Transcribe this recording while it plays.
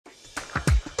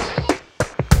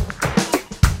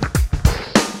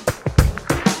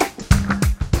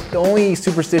The only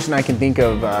superstition I can think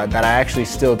of that I actually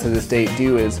still to this date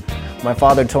do is my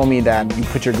father told me that you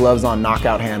put your gloves on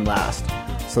knockout hand last.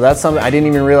 So that's something I didn't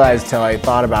even realize till I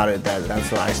thought about it, that's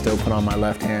what I still put on my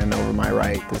left hand over my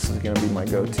right. This is gonna be my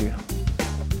go-to.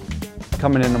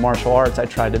 Coming into martial arts,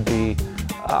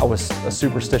 I was a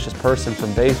superstitious person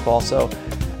from baseball, so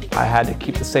I had to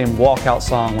keep the same walkout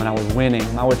song when I was winning.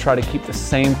 I would try to keep the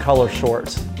same color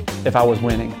shorts if I was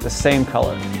winning, the same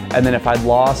color. And then if I'd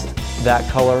lost that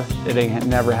color, it ain't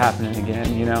never happening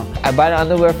again, you know? I buy the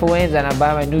underwear for weigh-ins and I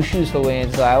buy my new shoes for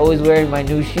weigh-ins, so I always wear my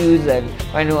new shoes and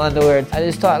my new underwear. I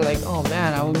just thought like, oh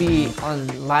man, I would be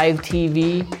on live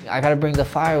TV. I gotta bring the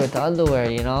fire with the underwear,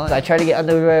 you know? I try to get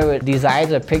underwear with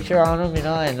designs or picture on them, you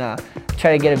know, and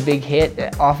try to get a big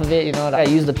hit off of it, you know? I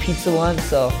used the pizza one,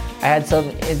 so I had some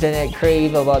internet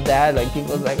crave about that. Like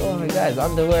people was like, oh my God,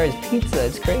 underwear is pizza,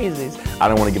 it's crazy. I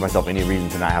don't want to give myself any reason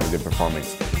to not have a good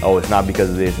performance. Oh, it's not because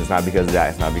of this, it's not because of that,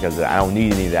 it's not because of that. I don't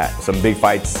need any of that. Some big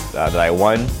fights that I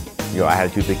won, you know, I had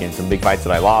a toothpick in. Some big fights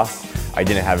that I lost, I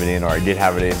didn't have it in, or I did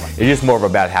have it in. It's just more of a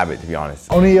bad habit, to be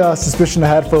honest. Only suspicion I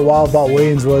had for a while about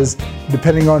weigh-ins was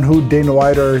depending on who Dana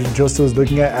White or Joseph was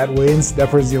looking at weigh-ins, that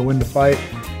person's gonna win the fight.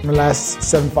 In the last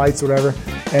 7 fights, whatever,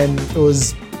 and it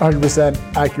was 100%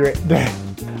 accurate.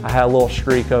 I had a little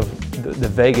streak of the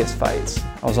Vegas fights.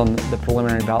 I was on the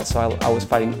preliminary bout, so I was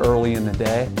fighting early in the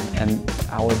day, and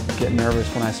I would get nervous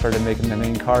when I started making the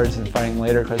main cards and fighting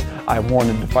later because I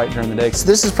wanted to fight during the day. So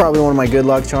this is probably one of my good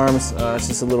luck charms. It's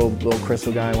just a little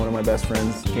crystal guy, one of my best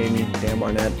friends gave me, Dan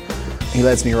Barnett. He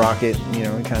lets me rock it, you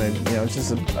know, kind of, you know, it's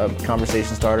just a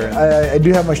conversation starter. I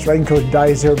do have my striking coach dye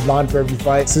his hair blonde for every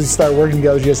fight. Since we started working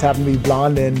together, he just happened to be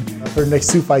blonde, and for the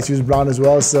next 2 fights, he was blonde as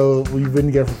well. So we've been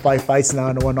together for 5 fights now,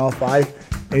 and I won all 5.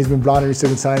 And he's been blonde every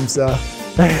single time, so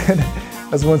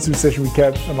that's one superstition we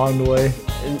kept along the way.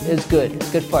 It's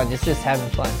good fun, it's just having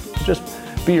fun. Just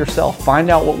be yourself, find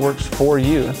out what works for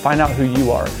you, and find out who you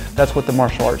are. That's what the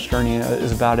martial arts journey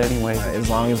is about anyway. As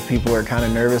long as people are kind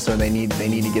of nervous or they need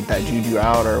to get that juju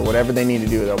out or whatever they need to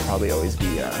do, there'll probably always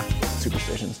be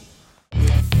superstitions.